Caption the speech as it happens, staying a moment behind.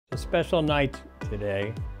A special night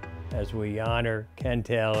today as we honor Ken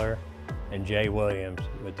Taylor and Jay Williams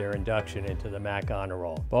with their induction into the MAAC Honor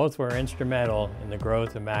Roll. Both were instrumental in the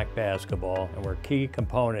growth of MAAC basketball and were key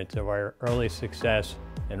components of our early success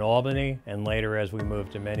in Albany and later as we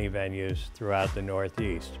moved to many venues throughout the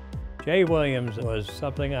Northeast. Jay Williams was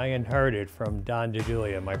something I inherited from Don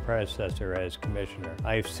DeJulia, my predecessor as commissioner.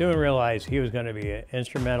 I soon realized he was going to be an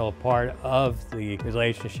instrumental part of the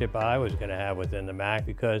relationship I was going to have within the MAAC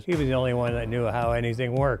because he was the only one that knew how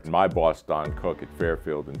anything worked. My boss, Don Cook at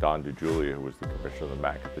Fairfield, and Don DeJulia, who was the commissioner of the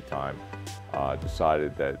MAAC at the time,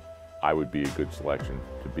 decided that I would be a good selection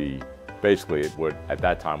to be basically what at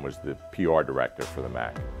that time was the PR director for the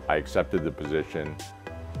MAAC. I accepted the position.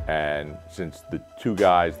 And since the two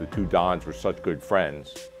Dons were such good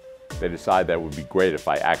friends, they decided that it would be great if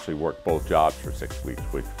I actually worked both jobs for 6 weeks,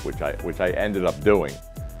 which I ended up doing.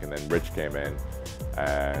 And then Rich came in,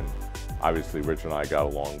 and obviously Rich and I got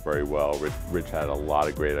along very well. Rich had a lot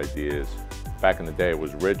of great ideas. Back in the day, it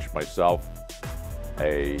was Rich, myself,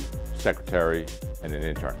 a secretary, and an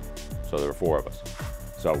intern. So there were 4 of us.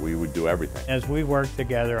 So we would do everything. As we worked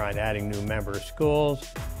together on adding new member schools,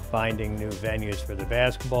 finding new venues for the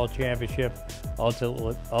basketball championship,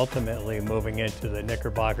 ultimately moving into the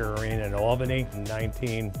Knickerbocker Arena in Albany in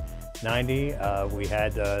 1990. We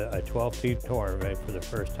had a 12-team tournament for the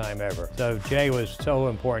first time ever. So Jay was so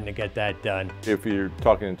important to get that done. If you're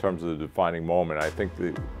talking in terms of the defining moment, I think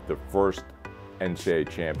the first NCAA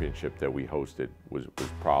championship that we hosted was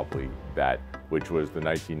probably that, which was the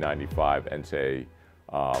 1995 NCAA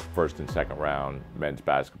first and second round men's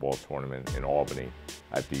basketball tournament in Albany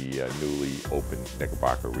at the newly opened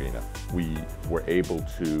Knickerbocker Arena. We were able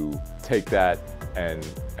to take that and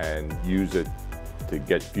use it to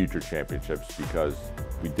get future championships because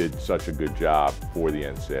we did such a good job for the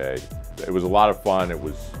NCAA. It was a lot of fun. It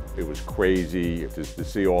was crazy just to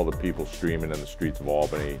see all the people streaming in the streets of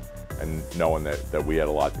Albany and knowing that we had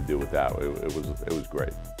a lot to do with that. It was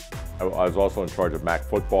great. I was also in charge of MAAC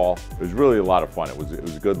football. It was really a lot of fun. It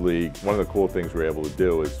was a good league. One of the cool things we were able to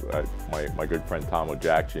do is my good friend Tom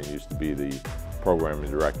O'Jackson used to be the programming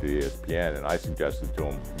director at ESPN, and I suggested to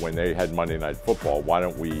him when they had Monday Night Football, why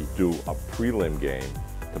don't we do a prelim game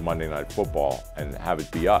to Monday Night Football and have it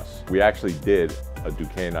be us. We actually did a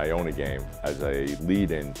Duquesne-Iona game as a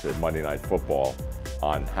lead-in to Monday Night Football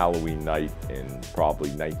on Halloween night in probably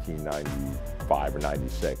 1995 or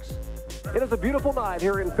 96. It is a beautiful night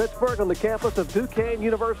here in Pittsburgh on the campus of Duquesne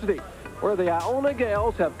University, where the Iona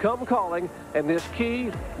Gales have come calling in this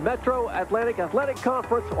key Metro Atlantic Athletic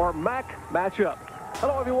Conference, or MAAC, matchup.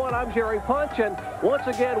 Hello everyone, I'm Jerry Punch, and once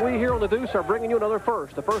again we here on The Deuce are bringing you the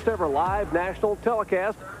first ever live national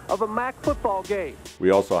telecast of a MAAC football game.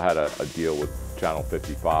 We also had a deal with Channel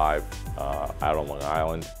 55 out on Long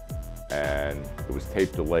Island, and it was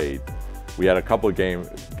tape delayed. We had a couple of games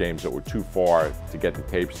that were too far to get the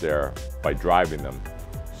tapes there by driving them.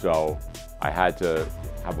 So I had to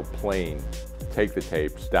have a plane take the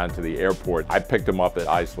tapes down to the airport. I picked them up at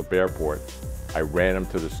Islip Airport. I ran them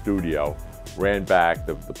to the studio, ran back,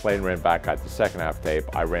 the plane ran back, got the second half tape.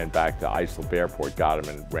 I ran back to Islip Airport, got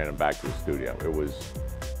them, and ran them back to the studio. It was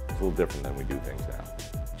a little different than we do things now.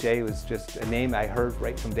 Jay was just a name I heard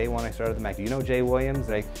right from day one I started the MAAC. Do you know Jay Williams?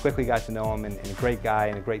 And I quickly got to know him, and a great guy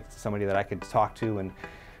and a great somebody that I could talk to and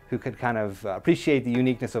who could kind of appreciate the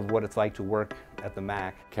uniqueness of what it's like to work at the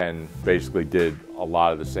MAAC. Ken basically did a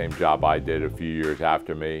lot of the same job I did a few years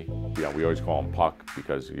after me. You know, we always call him Puck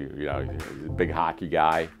because he's a big hockey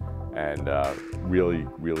guy and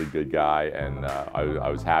really good guy. And I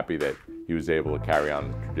was happy that he was able to carry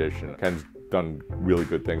on the tradition. Ken's done really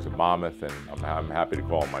good things at Monmouth, and I'm happy to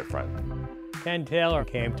call him my friend. Ken Taylor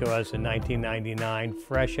came to us in 1999,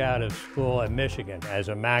 fresh out of school at Michigan as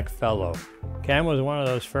a MAAC fellow. Ken was one of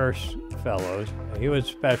those first fellows. He was a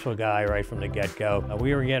special guy right from the get-go.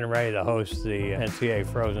 We were getting ready to host the NCAA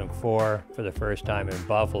Frozen Four for the first time in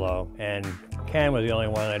Buffalo, and Ken was the only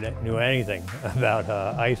one that knew anything about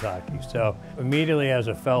ice hockey. So immediately as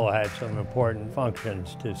a fellow had some important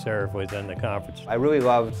functions to serve within the conference. I really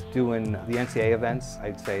loved doing the NCAA events.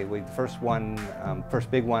 I'd say the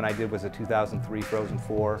first big one I did was a 2003 Frozen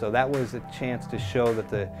Four. So that was a chance to show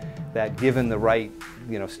that given the right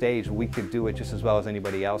stage, we could do it just as well as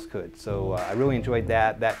anybody else could. So I really enjoyed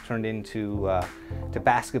that. That turned into to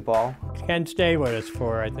basketball. Ken stayed with us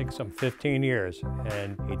for I think some 15 years,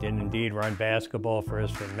 and he did indeed run basketball basketball for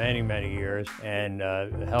us for many, many years, and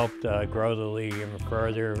helped grow the league even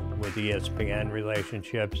further with ESPN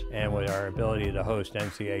relationships and with our ability to host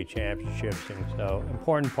NCAA championships. And so,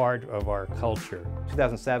 important part of our culture.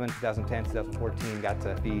 2007, 2010, 2014, got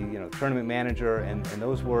to be tournament manager, and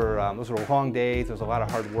those were long days. There was a lot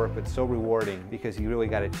of hard work, but so rewarding because you really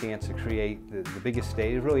got a chance to create the biggest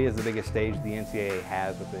stage. It really is the biggest stage the NCAA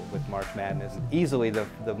has with March Madness. Easily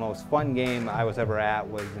the most fun game I was ever at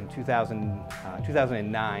was in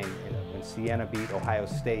 2009 when Siena beat Ohio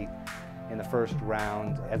State in the first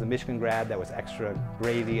round. As a Michigan grad, that was extra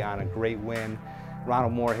gravy on a great win.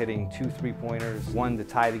 Ronald Moore hitting 2 3-pointers, one to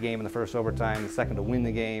tie the game in the first overtime, the second to win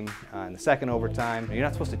the game in the second overtime. You're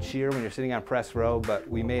not supposed to cheer when you're sitting on press row, but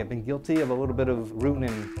we may have been guilty of a little bit of rooting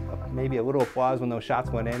and maybe a little applause when those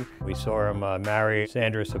shots went in. We saw him marry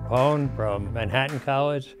Sandra Sapone from Manhattan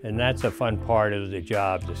College, and that's a fun part of the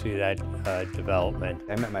job to see that development.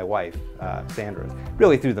 I met my wife, Sandra,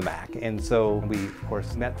 really through the MAAC, and so we, of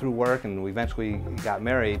course, met through work, and we eventually got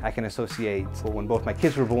married. I can associate when both my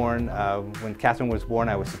kids were born. When Catherine was born,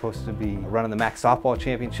 I was supposed to be running the MAAC softball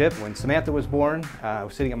championship. When Samantha was born, I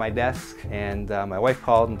was sitting at my desk, and my wife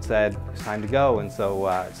called and said, it's time to go. And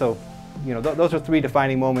so, those are 3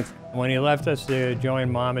 defining moments. When he left us to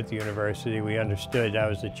join Monmouth University, we understood that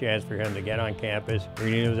was the chance for him to get on campus,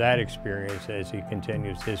 renew that experience as he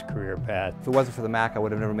continues his career path. If it wasn't for the MAAC, I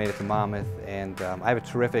would have never made it to Monmouth, and I have a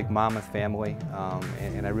terrific Monmouth family,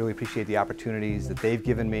 and I really appreciate the opportunities that they've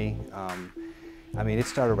given me. I mean, it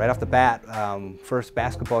started right off the bat. First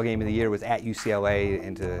basketball game of the year was at UCLA,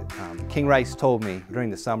 and King Rice told me during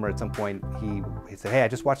the summer at some point, he said, hey, I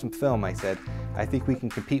just watched some film. I said, I think we can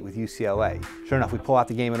compete with UCLA. Sure enough, we pull out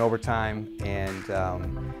the game in overtime, and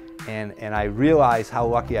I realized how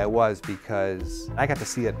lucky I was because I got to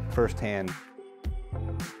see it firsthand.